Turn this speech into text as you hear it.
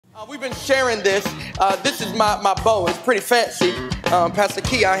We've been sharing this. This is my bow. It's pretty fancy. Pastor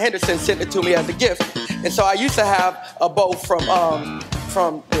Keon Henderson sent it to me as a gift. And so I used to have a bow from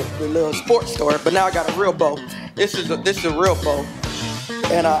the little sports store, but now I got a real bow. This is a real bow.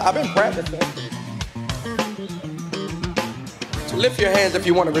 And I've been practicing. So lift your hands if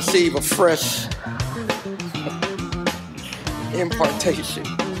you want to receive a fresh impartation.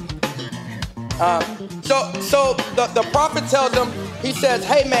 So the prophet tells him, he says,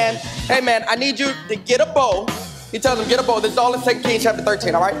 hey man, I need you to get a bow. He tells him, get a bow. This is all in 2 Kings chapter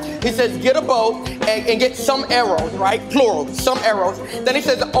 13, all right? He says, get a bow and get some arrows, right? Plural, some arrows. Then he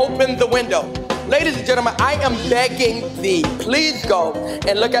says, open the window. Ladies and gentlemen, I am begging thee, please go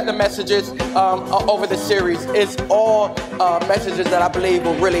and look at the messages over the series. It's all messages that I believe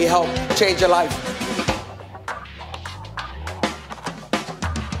will really help change your life.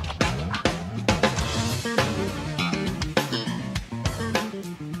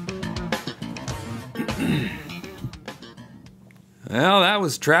 Well, that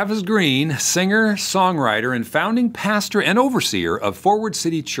was Travis Greene, singer, songwriter, and founding pastor and overseer of Forward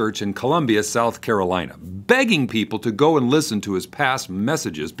City Church in Columbia, South Carolina, begging people to go and listen to his past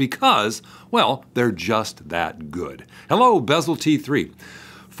messages because, well, they're just that good. Hello, Bezel T3.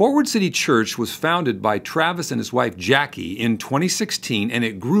 Forward City Church was founded by Travis and his wife Jackie in 2016, and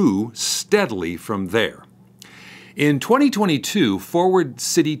it grew steadily from there. In 2022, Forward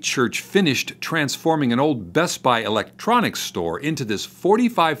City Church finished transforming an old Best Buy electronics store into this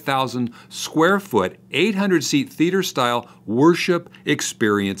 45,000 square foot, 800-seat theater-style worship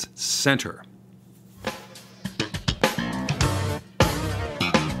experience center.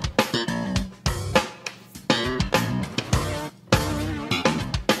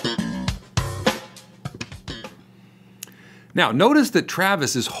 Now, notice that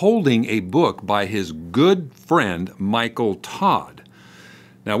Travis is holding a book by his good friend, Michael Todd.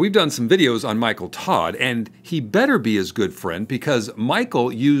 Now, we've done some videos on Michael Todd, and he better be his good friend because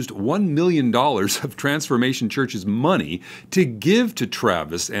Michael used $1 million of Transformation Church's money to give to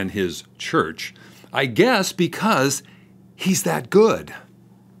Travis and his church. I guess because he's that good.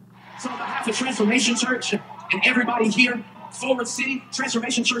 So on behalf of Transformation Church and everybody here, Forward City,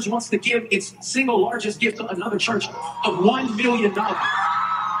 Transformation Church wants to give its single largest gift to another church of $1 million.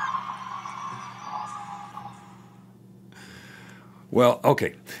 Well,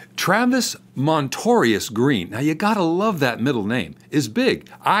 okay. Travis Montorius Greene, now you gotta love that middle name, is big.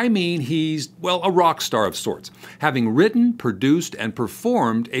 I mean, he's, well, a rock star of sorts, having written, produced, and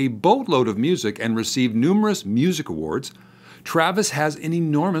performed a boatload of music and received numerous music awards. Travis has an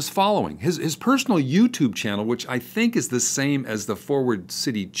enormous following. His personal YouTube channel, which I think is the same as the Forward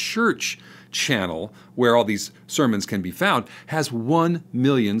City Church channel, where all these sermons can be found, has 1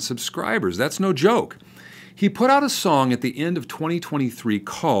 million subscribers. That's no joke. He put out a song at the end of 2023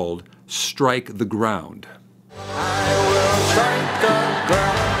 called Strike the Ground. I will strike the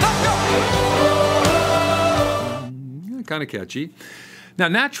ground. Kind of catchy. Now,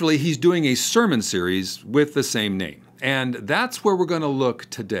 naturally, he's doing a sermon series with the same name. And that's where we're going to look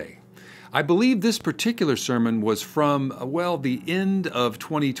today. I believe this particular sermon was from, well, the end of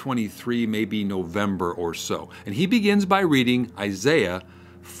 2023, maybe November or so. And he begins by reading Isaiah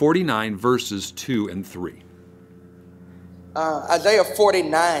 49, verses 2 and 3. Isaiah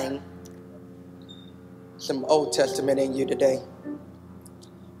 49, some Old Testament in you today.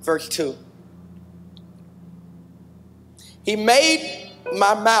 Verse 2. He made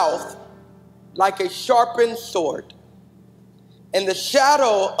my mouth like a sharpened sword. In the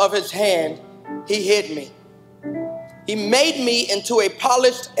shadow of his hand, he hid me. He made me into a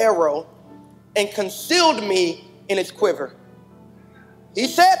polished arrow and concealed me in his quiver. He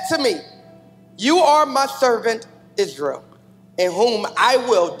said to me, you are my servant Israel, in whom I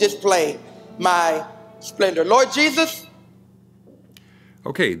will display my splendor. Lord Jesus.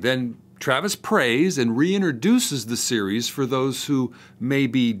 Okay, then Travis prays and reintroduces the series for those who may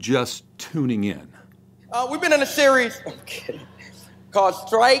be just tuning in. We've been in a series called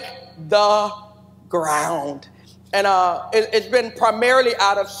Strike the Ground. And it's been primarily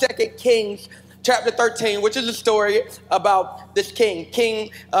out of 2 Kings chapter 13, which is a story about this king,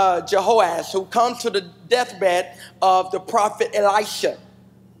 King Jehoash, who comes to the deathbed of the prophet Elisha.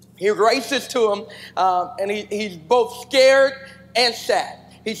 He races to him, and he's both scared and sad.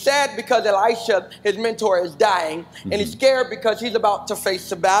 He's sad because Elisha, his mentor, is dying, and he's scared because he's about to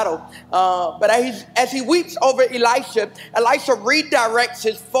face a battle. But as he weeps over Elisha redirects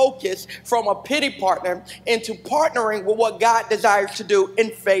his focus from a pity partner into partnering with what God desires to do in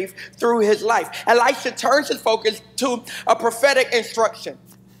faith through his life. Elisha turns his focus to a prophetic instruction.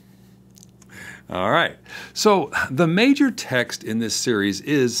 All right. So the major text in this series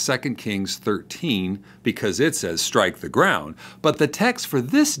is 2 Kings 13 because it says strike the ground. But the text for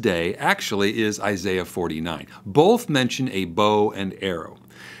this day actually is Isaiah 49. Both mention a bow and arrow.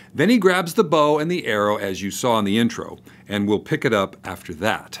 Then he grabs the bow and the arrow as you saw in the intro, and we'll pick it up after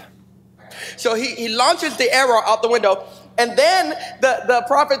that. So he launches the arrow out the window. And then the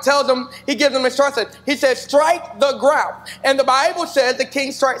prophet tells him, he gives him instruction. He says, strike the ground. And the Bible says the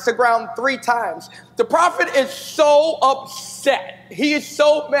king strikes the ground 3 times. The prophet is so upset. He is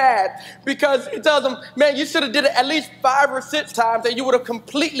so mad because he tells him, man, you should have did it at least 5 or 6 times and you would have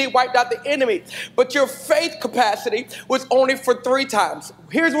completely wiped out the enemy. But your faith capacity was only for 3 times.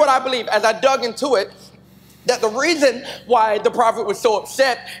 Here's what I believe as I dug into it. That the reason why the prophet was so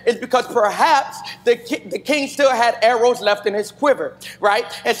upset is because perhaps the king still had arrows left in his quiver, right?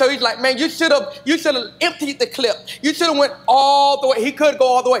 And so he's like, man, you should have emptied the clip. You should have went all the way. He could go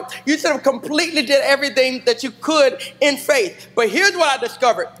all the way. You should have completely did everything that you could in faith. But here's what I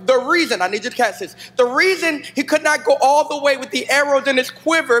discovered. The reason, I need you to catch this. The reason he could not go all the way with the arrows in his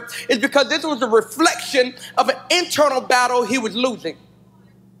quiver is because this was a reflection of an internal battle he was losing.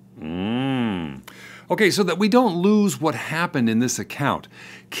 Okay, so that we don't lose what happened in this account,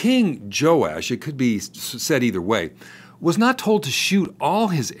 King Joash, it could be said either way, was not told to shoot all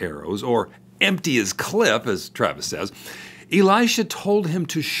his arrows or empty his clip, as Travis says. Elisha told him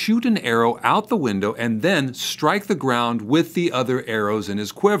to shoot an arrow out the window and then strike the ground with the other arrows in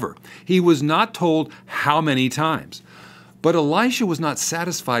his quiver. He was not told how many times. But Elisha was not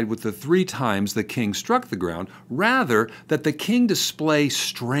satisfied with the 3 times the king struck the ground, rather that the king display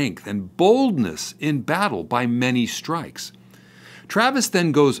strength and boldness in battle by many strikes. Travis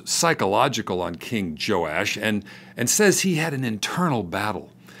then goes psychological on King Joash and says he had an internal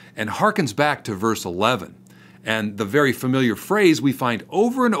battle and harkens back to verse 11 and the very familiar phrase we find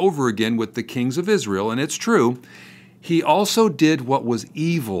over and over again with the kings of Israel, and it's true, he also did what was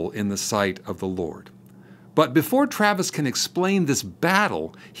evil in the sight of the Lord. But before Travis can explain this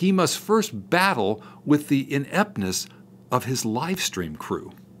battle, he must first battle with the ineptness of his live stream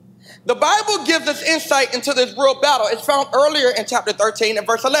crew. The Bible gives us insight into this real battle. It's found earlier in chapter 13 and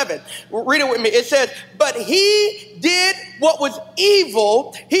verse 11. Read it with me. It says, but he did what was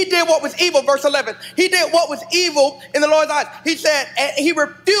evil. He did what was evil, verse 11. He did what was evil in the Lord's eyes. He said, and he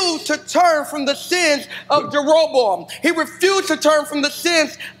refused to turn from the sins of Jeroboam. He refused to turn from the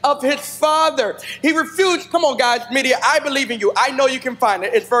sins of his father. He refused. Come on, guys, media, I believe in you. I know you can find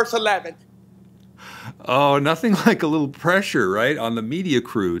it. It's verse 11. Oh, nothing like a little pressure, right, on the media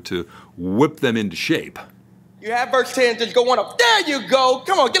crew to whip them into shape. You have verse 10 just go on up. There you go.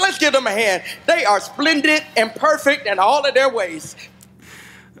 Come on, let's give them a hand. They are splendid and perfect in all of their ways.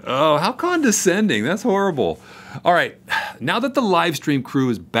 Oh, how condescending. That's horrible. All right, now that the live stream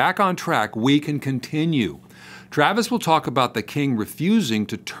crew is back on track, we can continue. Travis will talk about the king refusing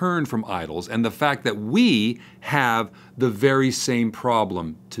to turn from idols and the fact that we have the very same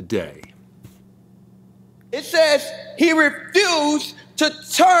problem today. It says he refused to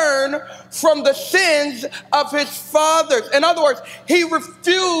turn from the sins of his fathers. In other words, he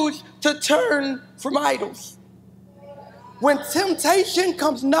refused to turn from idols. When temptation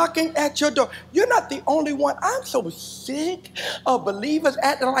comes knocking at your door, you're not the only one. I'm so sick of believers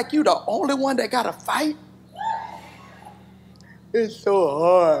acting like you're the only one that got to fight. It's so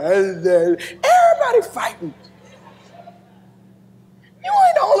hard. Everybody fighting. You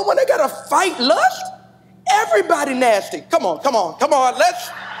ain't the only one that got to fight lust. Everybody nasty. Come on. Come on.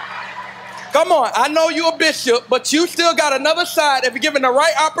 I know you're a bishop, but you still got another side. If you're given the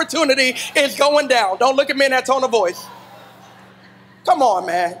right opportunity, it's going down. Don't look at me in that tone of voice. Come on,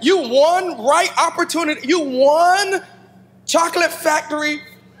 man. You won right opportunity. You won chocolate factory.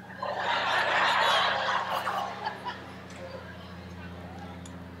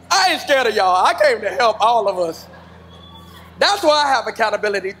 I ain't scared of y'all. I came to help all of us. That's why I have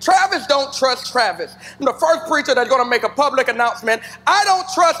accountability. Travis don't trust Travis. I'm the first preacher that's going to make a public announcement. I don't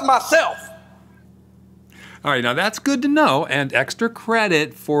trust myself. All right, now that's good to know and extra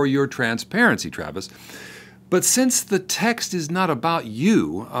credit for your transparency, Travis. But since the text is not about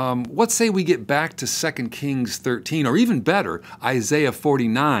you, let's say we get back to 2 Kings 13, or even better, Isaiah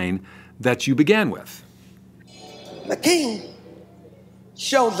 49 that you began with. The king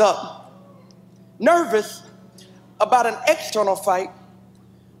shows up, nervous about an external fight,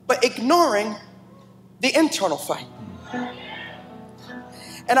 but ignoring the internal fight.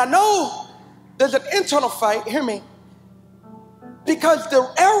 And I know there's an internal fight, hear me, because the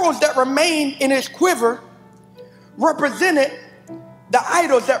arrows that remained in his quiver represented the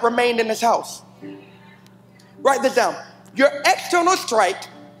idols that remained in his house. Write this down. Your external strike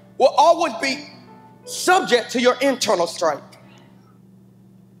will always be subject to your internal strike.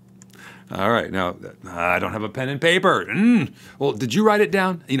 All right, now, I don't have a pen and paper. Well, did you write it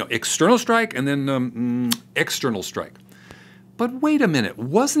down? You know, external strike and then external strike. But wait a minute,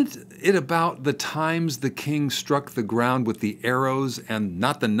 wasn't it about the times the king struck the ground with the arrows and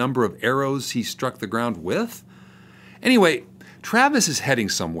not the number of arrows he struck the ground with? Anyway, Travis is heading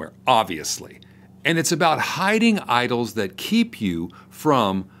somewhere, obviously, and it's about hiding idols that keep you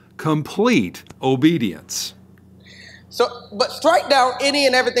from complete obedience. So, but strike down any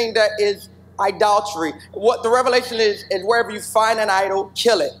and everything that is idolatry. What the revelation is wherever you find an idol,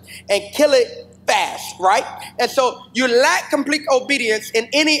 kill it. And kill it fast, right? And so you lack complete obedience in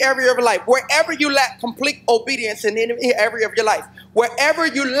any area of your life. Wherever you lack complete obedience in any area of your life. Wherever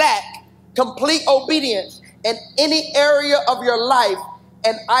you lack complete obedience in any area of your life,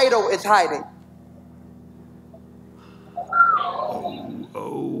 an idol is hiding.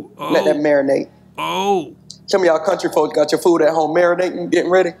 Let that marinate. Some of y'all country folks got your food at home marinating,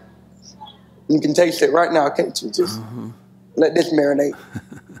 getting ready. You can taste it right now, can't you? Just let this marinate.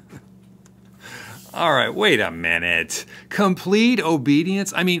 All right, wait a minute. Complete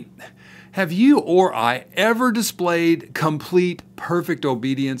obedience? I mean, have you or I ever displayed complete, perfect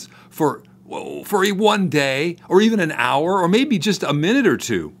obedience for one day, or even an hour, or maybe just a minute or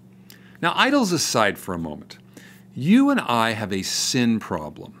two? Now, idols aside for a moment, you and I have a sin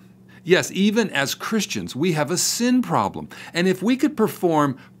problem. Yes, even as Christians, we have a sin problem. And if we could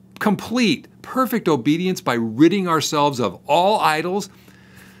perform complete, perfect obedience by ridding ourselves of all idols,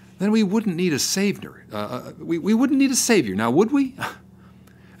 then we wouldn't need a savior. We wouldn't need a savior, now would we?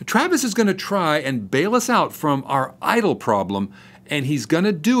 Travis is going to try and bail us out from our idol problem, and he's going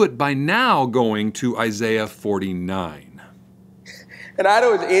to do it by now going to Isaiah 49. An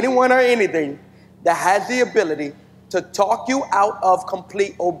idol is anyone or anything that has the ability to talk you out of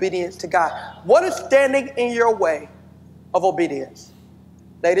complete obedience to God. What is standing in your way of obedience?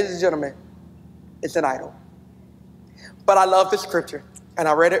 Ladies and gentlemen, it's an idol. But I love the scripture, and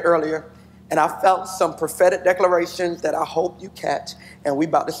I read it earlier, and I felt some prophetic declarations that I hope you catch, and we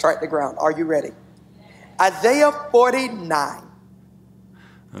about to strike the ground. Are you ready? Isaiah 49.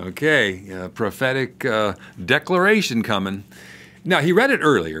 Okay, prophetic declaration coming. Now, he read it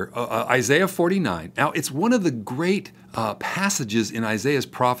earlier, Isaiah 49. Now, it's one of the great passages in Isaiah's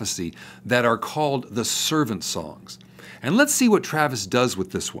prophecy that are called the servant songs. And let's see what Travis does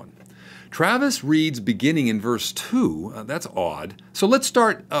with this one. Travis reads beginning in verse 2. That's odd. So let's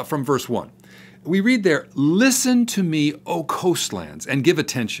start from verse 1. We read there, "Listen to me, O coastlands, and give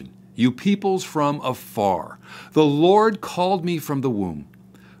attention, you peoples from afar. The Lord called me from the womb.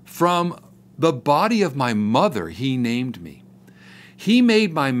 From the body of my mother he named me. He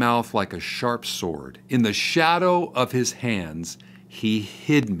made my mouth like a sharp sword. In the shadow of his hands, he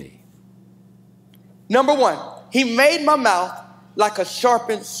hid me." Number one, he made my mouth like a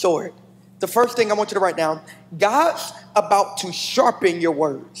sharpened sword. The first thing I want you to write down, God's about to sharpen your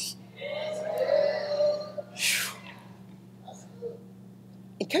words.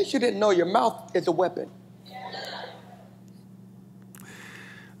 In case you didn't know, your mouth is a weapon.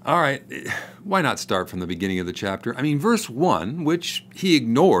 All right, why not start from the beginning of the chapter? I mean, verse 1, which he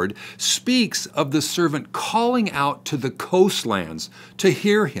ignored, speaks of the servant calling out to the coastlands to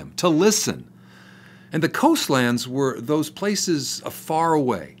hear him, to listen. And the coastlands were those places far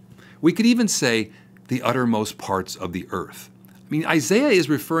away. We could even say the uttermost parts of the earth. I mean, Isaiah is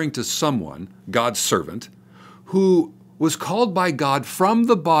referring to someone, God's servant, who was called by God from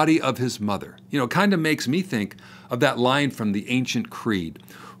the body of his mother. You know, kind of makes me think of that line from the ancient creed,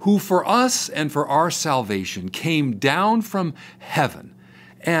 who for us and for our salvation came down from heaven,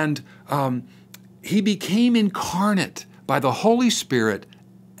 and he became incarnate by the Holy Spirit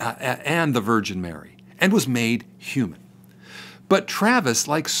and the Virgin Mary, and was made human. But Travis,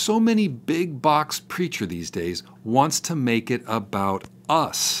 like so many big box preacher these days, wants to make it about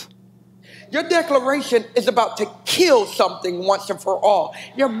us. Your declaration is about to kill something once and for all.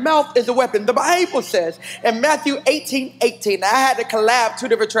 Your mouth is a weapon. The Bible says in Matthew 18:18, I had to collab two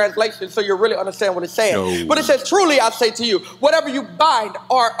different translations so you really understand what it's saying. No. But it says, truly I say to you, whatever you bind,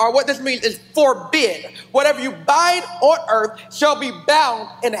 or what this means is forbid. Whatever you bind on earth shall be bound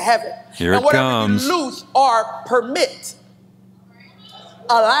in heaven. Here and it whatever comes. you loose or permit,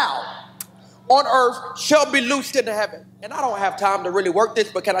 allow, on earth shall be loosed into heaven. And I don't have time to really work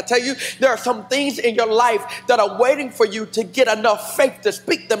this, but can I tell you, there are some things in your life that are waiting for you to get enough faith to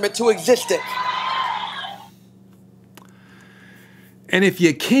speak them into existence. And if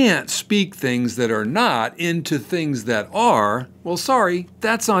you can't speak things that are not into things that are, well, sorry,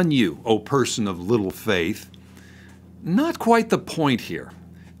 that's on you, O person of little faith. Not quite the point here.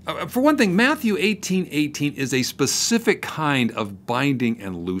 For one thing, Matthew 18:18 is a specific kind of binding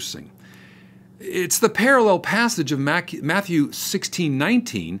and loosing. It's the parallel passage of Matthew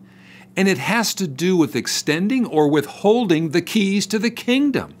 16:19, and it has to do with extending or withholding the keys to the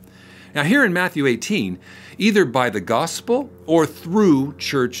kingdom. Now here in Matthew 18, either by the gospel or through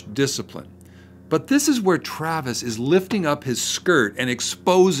church discipline. But this is where Travis is lifting up his skirt and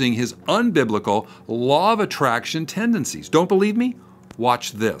exposing his unbiblical law of attraction tendencies. Don't believe me?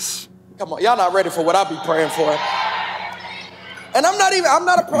 Watch this. Come on, y'all not ready for what I be praying for. And I'm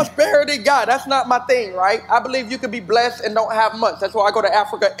not a prosperity guy. That's not my thing, right? I believe you can be blessed and don't have much. That's why I go to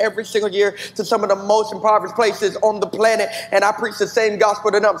Africa every single year to some of the most impoverished places on the planet, and I preach the same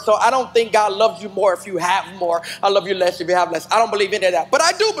gospel to them. So I don't think God loves you more if you have more. I love you less if you have less. I don't believe any of that. But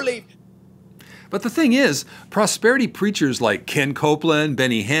I do believe. But the thing is, prosperity preachers like Ken Copeland,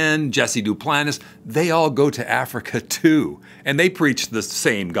 Benny Hinn, Jesse Duplantis, they all go to Africa too, and they preach the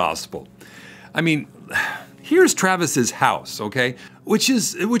same gospel. I mean, here's Travis's house, okay, which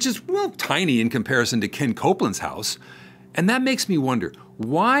is well, tiny in comparison to Ken Copeland's house, and that makes me wonder,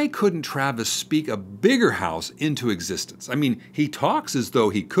 why couldn't Travis speak a bigger house into existence? I mean, he talks as though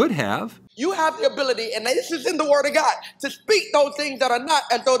he could have. You have the ability, and this is in the Word of God, to speak those things that are not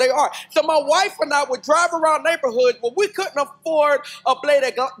as though they are. So my wife and I would drive around neighborhoods where we couldn't afford a blade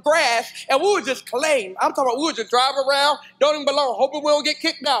of grass, and we would just claim. I'm talking about we would just drive around, don't even belong, hoping we don't get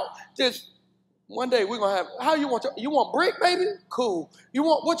kicked out. Just one day we're gonna have, how you want brick, baby? Cool.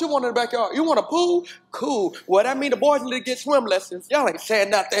 What you want in the backyard? You want a pool? Cool. Well, that mean the boys need to get swim lessons. Y'all ain't saying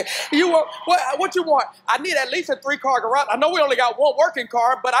nothing. You want, what you want? I need at least a 3-car garage. I know we only got one working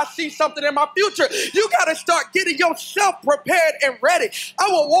car, but I see something in my future. You gotta start getting yourself prepared and ready. I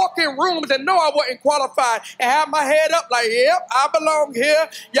will walk in rooms and know I wasn't qualified and have my head up like, yep, I belong here.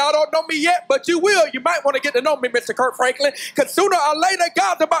 Y'all don't know me yet, but you will. You might want to get to know me, Mr. Kurt Franklin, because sooner or later,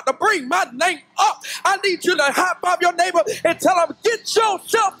 God's about to bring my name up. I need you to high five your neighbor and tell him, get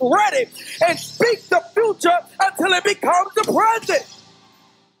yourself ready and speak the future until it becomes the present.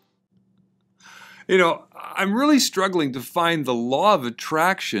 You know, I'm really struggling to find the law of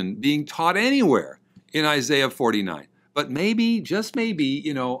attraction being taught anywhere in Isaiah 49. But maybe, just maybe,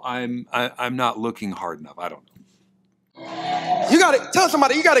 you know, I'm not looking hard enough. I don't know. You gotta tell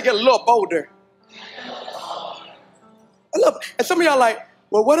somebody, you gotta get a little bolder. I love it. And some of y'all like,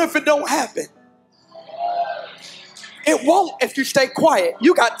 well, what if it don't happen? It won't if you stay quiet.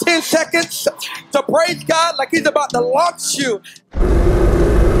 You got 10 seconds to praise God like he's about to launch you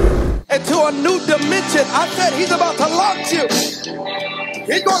into a new dimension. I said he's about to launch you.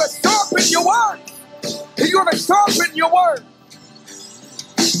 He's going to sharpen your word. He's going to sharpen your word.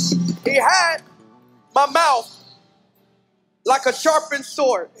 He had my mouth like a sharpened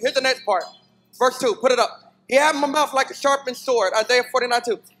sword. Here's the next part. Verse 2, put it up. He had my mouth like a sharpened sword. Isaiah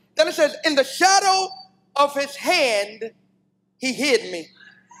 49:2. Then it says, in the shadow of his hand, he hid me.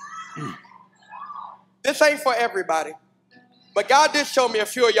 This ain't for everybody. But God did show me a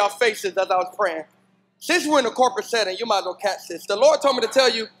few of y'all faces as I was praying. Since we're in a corporate setting, you might as well catch this. The Lord told me to tell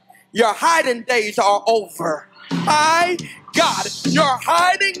you, your hiding days are over. My God, your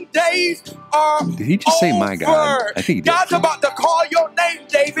hiding days are over. Did he just say my God? I think he did. God's about to call your name,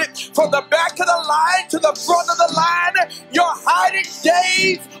 David, from the back of the line to the front of the line. Your hiding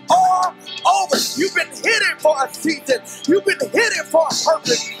days are over. You've been hidden for a season. You've been hidden for a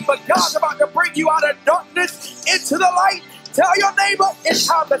purpose. But God's about to bring you out of darkness into the light. Tell your neighbor it's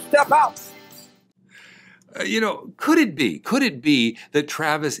time to step out. You know, could it be that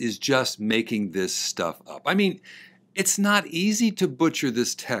Travis is just making this stuff up? I mean, it's not easy to butcher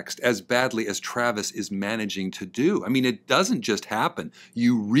this text as badly as Travis is managing to do. I mean, it doesn't just happen.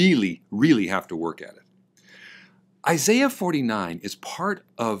 You really, really have to work at it. Isaiah 49 is part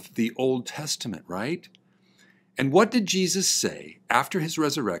of the Old Testament, right? And what did Jesus say after his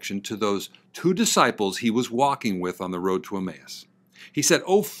resurrection to those 2 disciples he was walking with on the road to Emmaus? He said,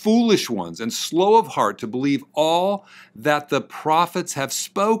 "O foolish ones and slow of heart to believe all that the prophets have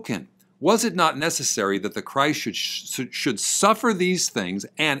spoken. Was it not necessary that the Christ should suffer these things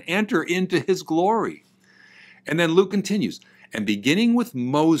and enter into his glory?" And then Luke continues, "And beginning with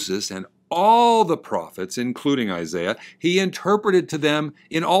Moses and all the prophets, including Isaiah, he interpreted to them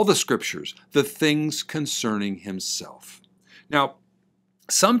in all the scriptures the things concerning himself." Now,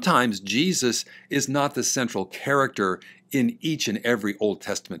 sometimes Jesus is not the central character in each and every Old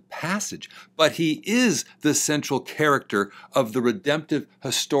Testament passage, but he is the central character of the redemptive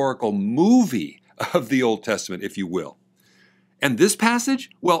historical movie of the Old Testament, if you will. And this passage,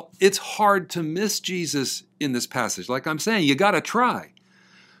 well, it's hard to miss Jesus in this passage. Like I'm saying, you got to try.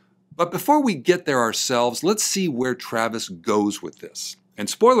 But before we get there ourselves, let's see where Travis goes with this. And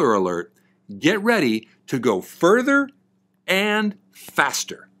spoiler alert, get ready to go further and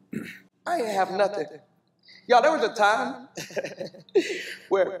faster. I ain't have nothing. Y'all, there was a time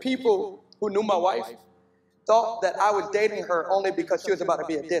where people who knew my wife thought that I was dating her only because she was about to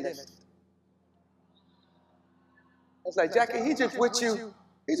be a dentist. It's like, Jackie, he's just with you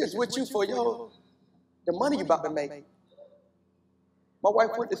for the money you about to make. My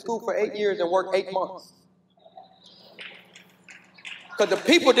wife went to school for 8 years and worked 8 months. Because the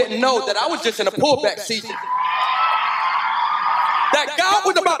people didn't know that I was just in a pullback season. That God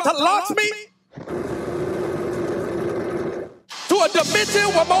was about to launch me to a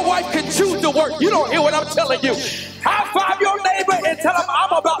dimension where my wife can choose to work. You don't hear what I'm telling you. High five your neighbor and tell him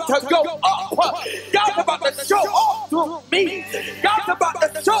I'm about to go up. God's about to show off through me. God's about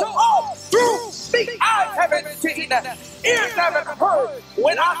to show off through me. Eyes haven't seen, ears haven't heard.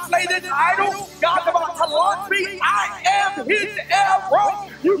 When I slay this idol, God's about to launch me. I am his arrow.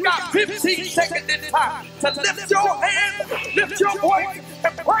 You got 15 seconds this time to lift your hands, lift your voice,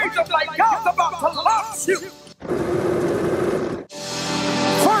 and praise him like God's about to launch you.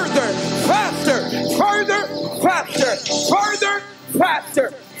 Further, faster, further, faster, further,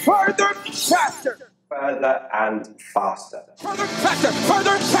 faster, further, faster. Further and faster. Further, faster,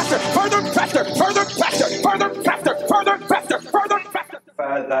 further, faster, further, faster, further, faster, further, faster, further, faster, further, faster.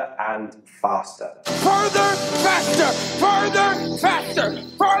 Further and faster. Further, faster, further, faster,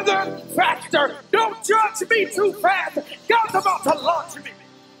 further, faster. Don't judge me too fast. God's about to launch me.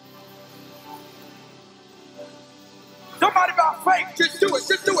 Somebody by faith, just do it,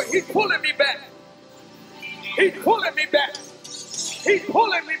 just do it. He's pulling me back. He's pulling me back. He's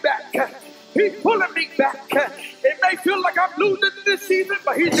pulling me back. He's pulling me back. It may feel like I'm losing this season,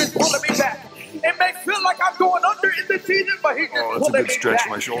 but he's just pulling me back. It may feel like I'm going under in this season, but he's just pulling me back. That's a good stretch,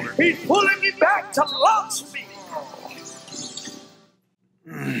 my shoulder. He's pulling me back to launch me.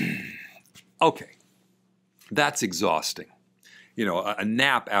 Okay, that's exhausting. You know, a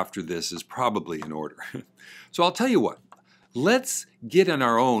nap after this is probably in order. So I'll tell you what, let's get in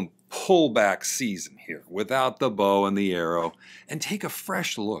our own pullback season here without the bow and the arrow and take a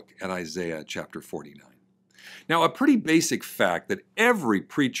fresh look at Isaiah chapter 49. Now, a pretty basic fact that every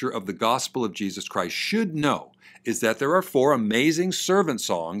preacher of the gospel of Jesus Christ should know is that there are 4 amazing servant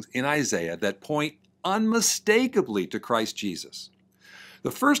songs in Isaiah that point unmistakably to Christ Jesus.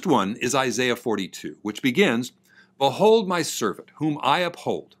 The first one is Isaiah 42, which begins, "Behold my servant, whom I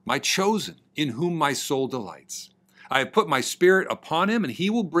uphold, my chosen, in whom my soul delights. I have put my spirit upon him, and he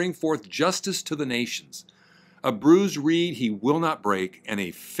will bring forth justice to the nations. A bruised reed he will not break, and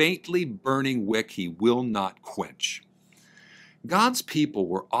a faintly burning wick he will not quench." God's people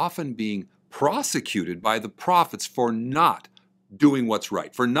were often being prosecuted by the prophets for not doing what's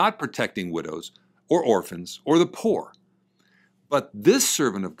right, for not protecting widows or orphans or the poor. But this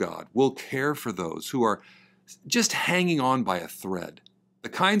servant of God will care for those who are just hanging on by a thread, the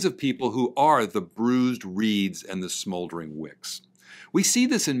kinds of people who are the bruised reeds and the smoldering wicks. We see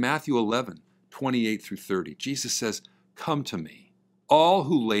this in Matthew 11, 28 through 30. Jesus says, "Come to me, all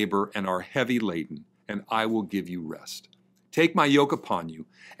who labor and are heavy laden, and I will give you rest. Take my yoke upon you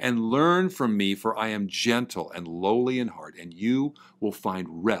and learn from me, for I am gentle and lowly in heart, and you will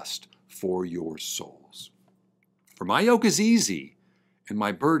find rest for your souls. For my yoke is easy and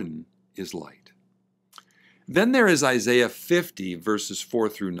my burden is light." Then there is Isaiah 50, verses 4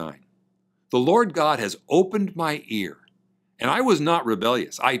 through 9. "The Lord God has opened my ear, and I was not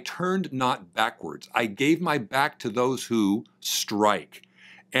rebellious. I turned not backwards. I gave my back to those who strike,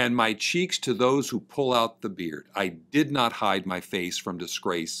 and my cheeks to those who pull out the beard. I did not hide my face from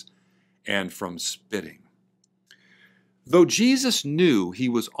disgrace and from spitting." Though Jesus knew he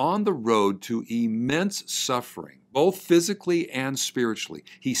was on the road to immense suffering, both physically and spiritually,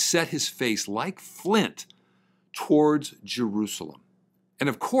 he set his face like flint towards Jerusalem. And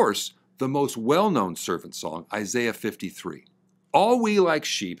of course, the most well-known servant song, Isaiah 53. "All we like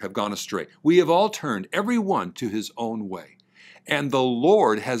sheep have gone astray. We have all turned every one to his own way. And the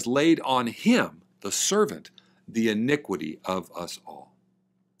Lord has laid on him, the servant, the iniquity of us all."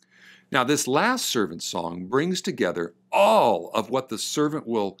 Now, this last servant song brings together all of what the servant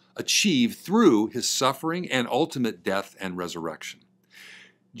will achieve through his suffering and ultimate death and resurrection.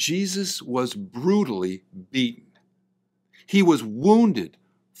 Jesus was brutally beaten. He was wounded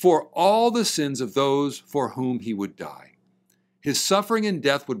for all the sins of those for whom he would die. His suffering and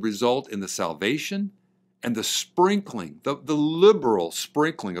death would result in the salvation and the sprinkling, the liberal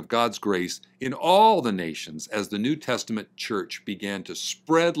sprinkling of God's grace in all the nations as the New Testament church began to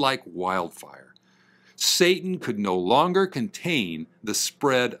spread like wildfire. Satan could no longer contain the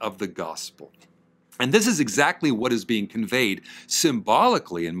spread of the gospel. And this is exactly what is being conveyed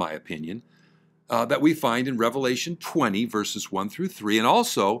symbolically, in my opinion, that we find in Revelation 20, verses 1 through 3, and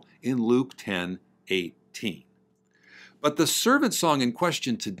also in Luke 10:18. But the servant song in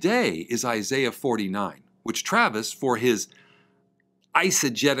question today is Isaiah 49, which Travis, for his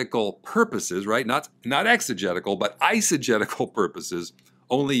eisegetical purposes, right? Not exegetical, but eisegetical purposes,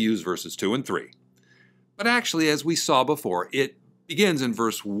 only use verses 2 and 3. But actually, as we saw before, it begins in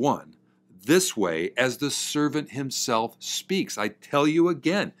verse 1. This way, as the servant himself speaks. I tell you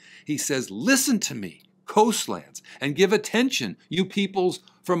again, he says, listen to me, coastlands, and give attention, you peoples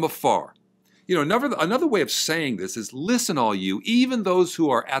from afar. You know, another way of saying this is, listen all you, even those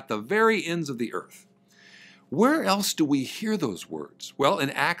who are at the very ends of the earth. Where else do we hear those words? Well, in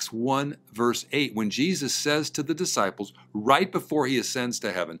Acts 1, verse 8, when Jesus says to the disciples right before he ascends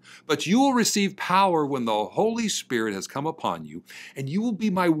to heaven, but you will receive power when the Holy Spirit has come upon you, and you will be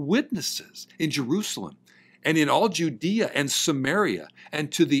my witnesses in Jerusalem and in all Judea and Samaria and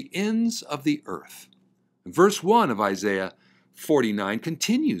to the ends of the earth. Verse 1 of Isaiah 49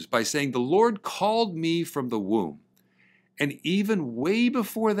 continues by saying, the Lord called me from the womb. And even way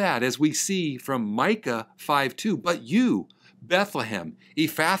before that, as we see from Micah 5:2, but you, Bethlehem,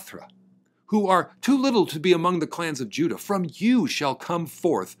 Ephrathah, who are too little to be among the clans of Judah, from you shall come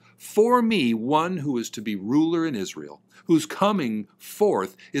forth for me one who is to be ruler in Israel, whose coming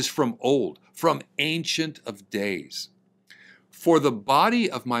forth is from old, from ancient of days. For the body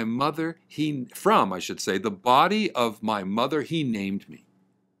of my mother, the body of my mother he named me.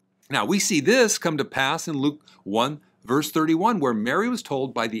 Now we see this come to pass in Luke 1, verse 31, where Mary was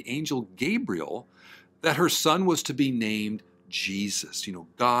told by the angel Gabriel that her son was to be named Jesus. You know,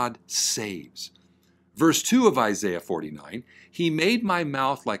 God saves. Verse 2 of Isaiah 49, he made my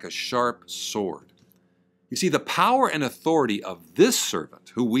mouth like a sharp sword. You see, the power and authority of this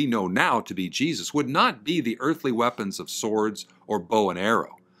servant, who we know now to be Jesus, would not be the earthly weapons of swords or bow and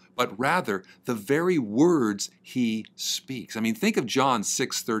arrow, but rather the very words he speaks. I mean, think of John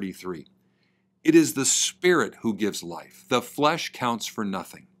 6:33. It is the Spirit who gives life. The flesh counts for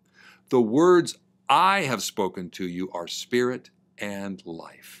nothing. The words I have spoken to you are spirit and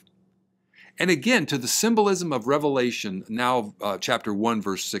life. And again, to the symbolism of Revelation, now chapter 1,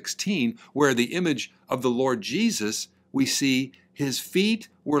 verse 16, where the image of the Lord Jesus, we see his feet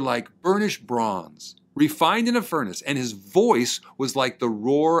were like burnished bronze, refined in a furnace, and his voice was like the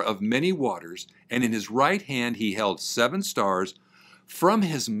roar of many waters, and in his right hand he held 7 stars. From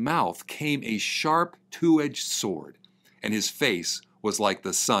his mouth came a sharp two-edged sword, and his face was like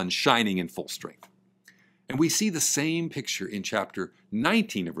the sun shining in full strength. And we see the same picture in chapter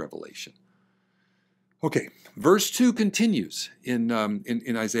 19 of Revelation. Okay, verse 2 continues in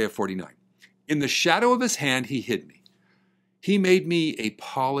Isaiah 49. In the shadow of his hand he hid me. He made me a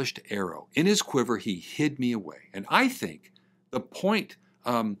polished arrow. In his quiver he hid me away. And I think the point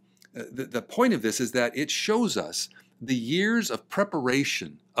of this is that it shows us the years of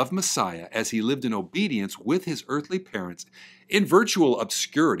preparation of Messiah as he lived in obedience with his earthly parents in virtual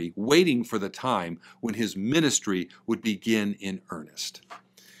obscurity, waiting for the time when his ministry would begin in earnest.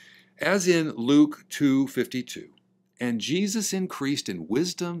 As in Luke 2:52, and Jesus increased in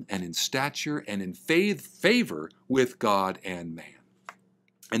wisdom and in stature and in favor with God and man.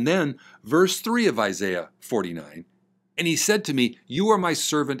 And then verse 3 of Isaiah 49, and he said to me, you are my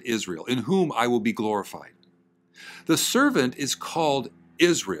servant Israel, in whom I will be glorified. The servant is called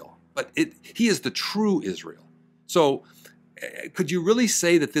Israel, but he is the true Israel. So could you really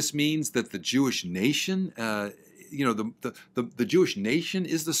say that this means that the Jewish nation, the Jewish nation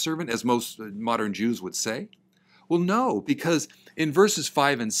is the servant, as most modern Jews would say? Well, no, because in verses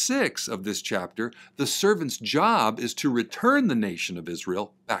 5 and 6 of this chapter, the servant's job is to return the nation of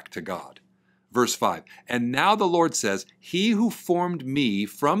Israel back to God. Verse 5, and now the Lord says, he who formed me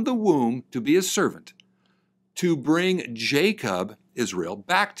from the womb to be a servant, to bring Jacob, Israel,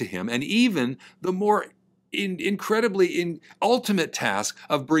 back to him, and even the more incredibly ultimate task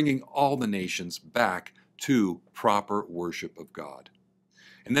of bringing all the nations back to proper worship of God.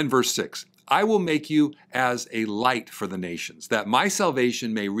 And then verse 6, I will make you as a light for the nations, that my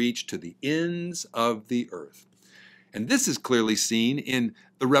salvation may reach to the ends of the earth. And this is clearly seen in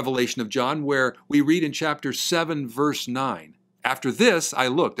the Revelation of John, where we read in chapter 7, verse 9, after this I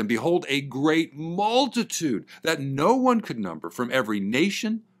looked, and behold, a great multitude that no one could number, from every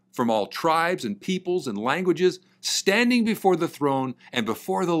nation, from all tribes and peoples and languages, standing before the throne and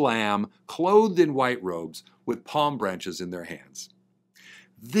before the Lamb, clothed in white robes, with palm branches in their hands.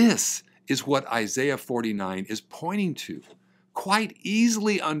 This is what Isaiah 49 is pointing to, quite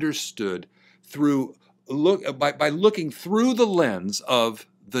easily understood by looking through the lens of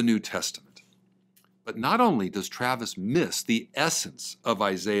the New Testament. But not only does Travis miss the essence of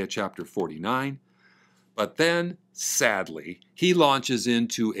Isaiah chapter 49, but then, sadly, he launches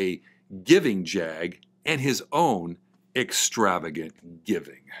into a giving jag and his own extravagant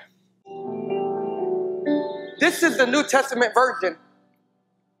giving. This is the New Testament version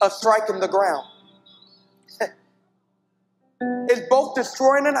of striking the ground. It's both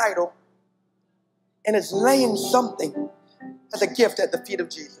destroying an idol and it's laying something as a gift at the feet of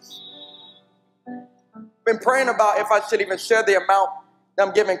Jesus. Been praying about if I should even share the amount that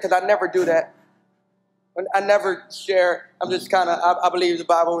I'm giving, because I never do that. I never share. I'm just kind of, I believe the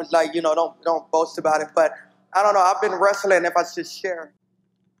Bible is like, don't boast about it. But I don't know. I've been wrestling if I should share.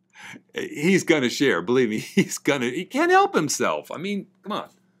 He's going to share. Believe me, he can't help himself. I mean, come on.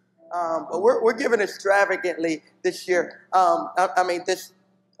 But we're giving extravagantly this year.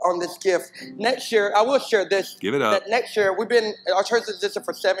 On this gift. Next year, I will share this. Give it up. That next year, our church has existed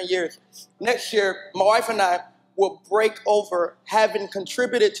for 7 years. Next year, my wife and I will break over having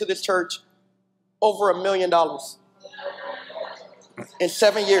contributed to this church over $1 million in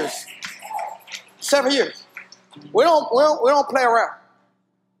 7 years. 7 years. We don't play around.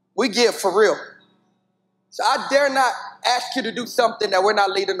 We give for real. So I dare not ask you to do something that we're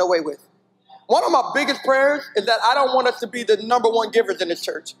not leading the way with. One of my biggest prayers is that I don't want us to be the #1 givers in this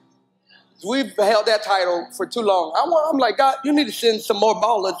church. We've held that title for too long. I'm like, God, you need to send some more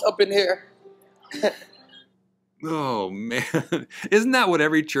ballers up in here. Oh, man. Isn't that what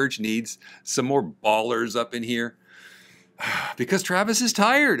every church needs? Some more ballers up in here? Because Travis is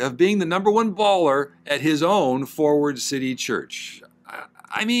tired of being the #1 baller at his own Forward City church.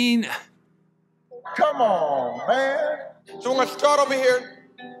 I mean... Come on, man. So we're going to start over here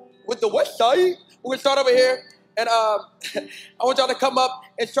with the west side. We're going to start over here. And I want y'all to come up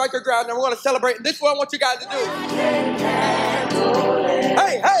and strike your ground. And we're going to celebrate. And this is what I want you guys to do.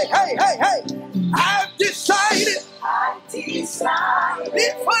 Hey, hey, hey, hey, hey. I've decided.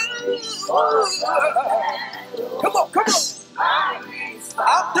 Come on, come on.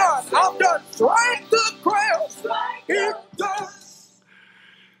 I'm done. Strike the ground.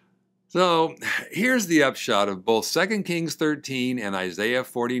 So here's the upshot of both 2 Kings 13 and Isaiah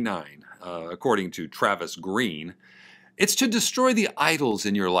 49, according to Travis Greene. It's to destroy the idols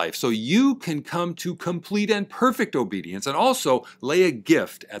in your life so you can come to complete and perfect obedience, and also lay a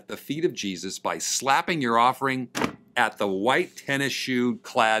gift at the feet of Jesus by slapping your offering at the white tennis shoe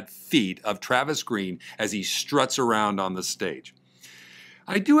clad feet of Travis Greene as he struts around on the stage.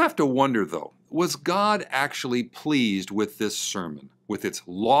 I do have to wonder, though, was God actually pleased with this sermon, with its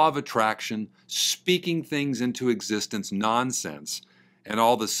law of attraction, speaking things into existence nonsense, and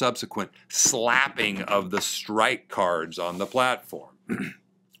all the subsequent slapping of the strike cards on the platform?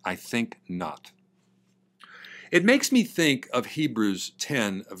 I think not. It makes me think of Hebrews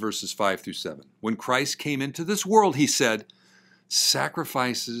 10, verses 5 through 7. When Christ came into this world, he said,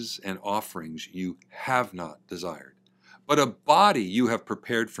 "Sacrifices and offerings you have not desired, but a body you have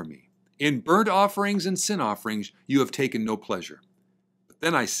prepared for me. In burnt offerings and sin offerings you have taken no pleasure. But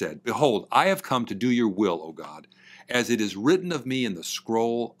then I said, Behold, I have come to do your will, O God, as it is written of me in the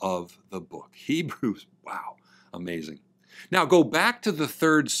scroll of the book." Hebrews, wow, amazing. Now go back to the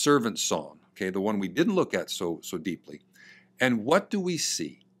third servant song, okay, the one we didn't look at so deeply. And what do we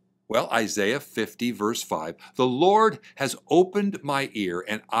see? Well, Isaiah 50, verse 5, "The Lord has opened my ear,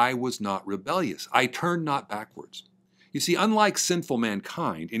 and I was not rebellious. I turned not backwards." You see, unlike sinful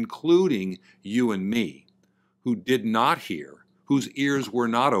mankind, including you and me, who did not hear, whose ears were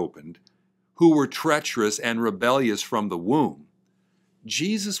not opened, who were treacherous and rebellious from the womb,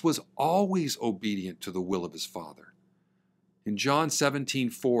 Jesus was always obedient to the will of his Father. In John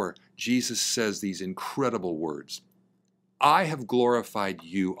 17:4, Jesus says these incredible words, "I have glorified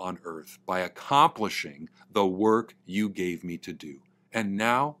you on earth by accomplishing the work you gave me to do. And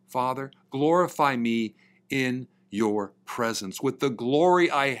now, Father, glorify me in your presence with the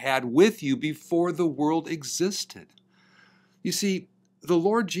glory I had with you before the world existed." You see, the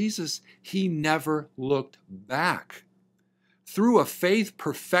Lord Jesus, he never looked back. Through a faith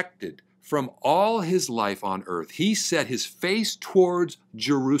perfected from all his life on earth, he set his face towards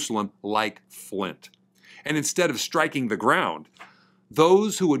Jerusalem like flint. And instead of striking the ground,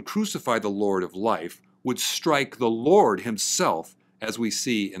 those who would crucify the Lord of life would strike the Lord himself, as we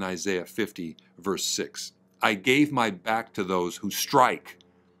see in Isaiah 50, verse 6. "I gave my back to those who strike,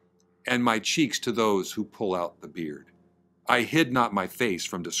 and my cheeks to those who pull out the beard. I hid not my face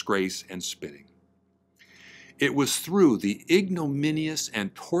from disgrace and spitting." It was through the ignominious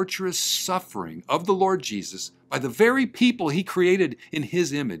and torturous suffering of the Lord Jesus by the very people he created in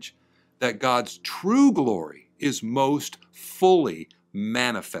his image that God's true glory is most fully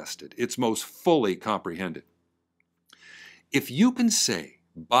manifested. It's most fully comprehended. If you can say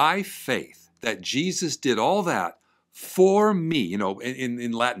by faith that Jesus did all that for me,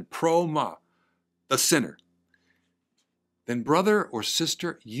 in Latin, pro ma, the sinner, then brother or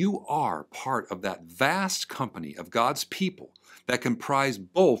sister, you are part of that vast company of God's people that comprise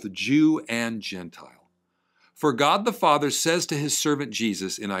both Jew and Gentile. For God the Father says to his servant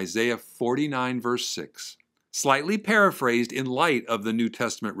Jesus in Isaiah 49 verse 6, slightly paraphrased in light of the New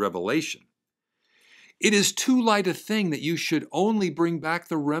Testament revelation, "It is too light a thing that you should only bring back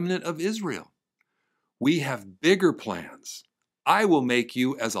the remnant of Israel. We have bigger plans. I will make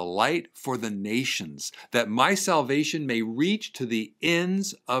you as a light for the nations, that my salvation may reach to the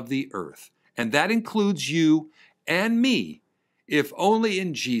ends of the earth." And that includes you and me, if only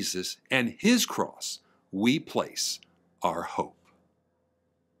in Jesus and his cross we place our hope.